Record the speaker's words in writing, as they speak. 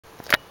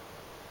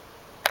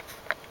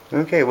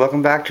Okay,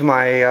 welcome back to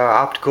my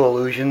Optical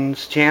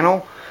Illusions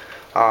channel.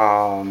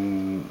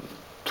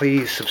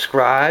 Please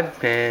subscribe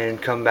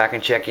and come back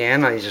and check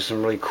in. These are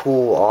some really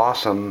cool,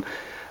 awesome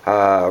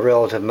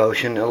relative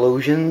motion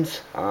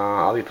illusions.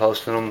 I'll be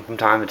posting them from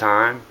time to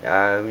time,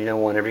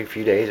 one every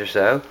few days or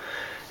so,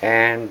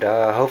 and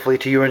hopefully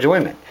to your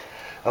enjoyment.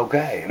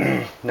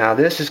 Okay, now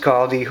this is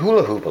called the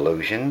hula hoop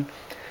illusion,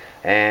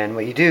 and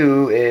what you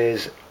do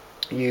is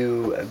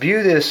you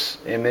view this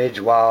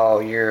image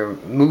while you're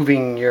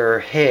moving your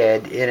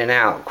head in and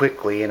out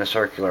quickly in a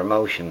circular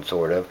motion,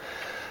 sort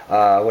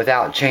of,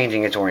 without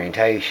changing its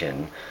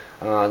orientation.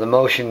 The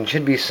motion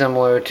should be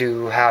similar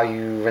to how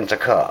you rinse a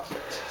cup.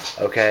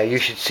 Okay, you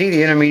should see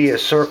the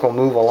intermediate circle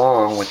move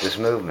along with this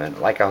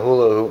movement, like a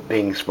hula hoop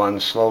being spun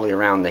slowly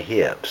around the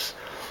hips.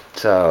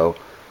 So,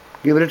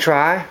 give it a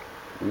try.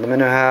 Let me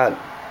know how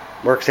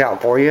it works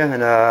out for you,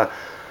 and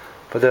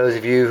for those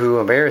of you who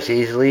embarrass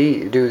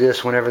easily, do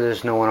this whenever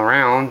there's no one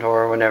around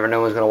or whenever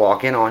no one's going to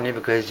walk in on you,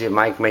 because it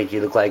might make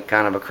you look like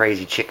kind of a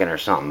crazy chicken or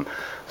something.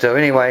 So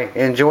anyway,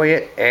 enjoy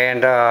it,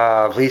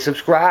 and please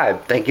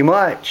subscribe. Thank you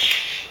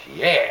much.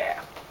 Yeah.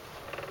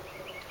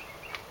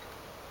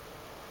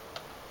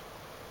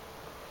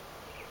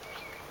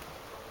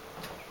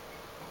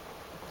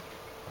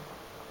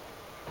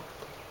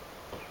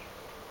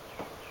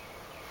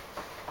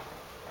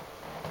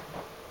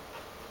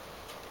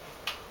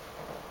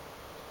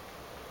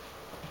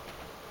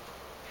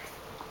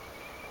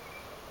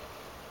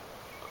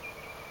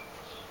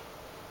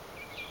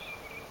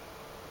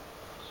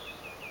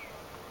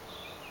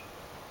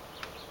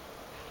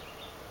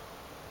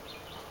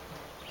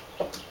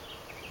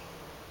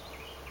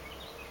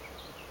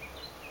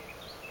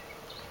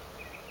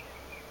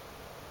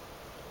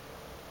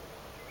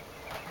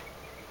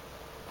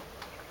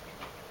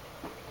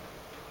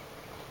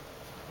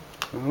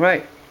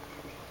 Alright,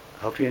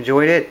 hope you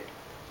enjoyed it.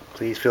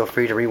 Please feel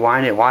free to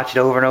rewind it, watch it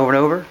over and over and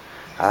over.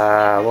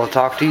 We'll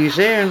talk to you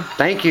soon.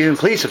 Thank you, and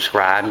please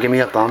subscribe and give me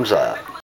a thumbs up.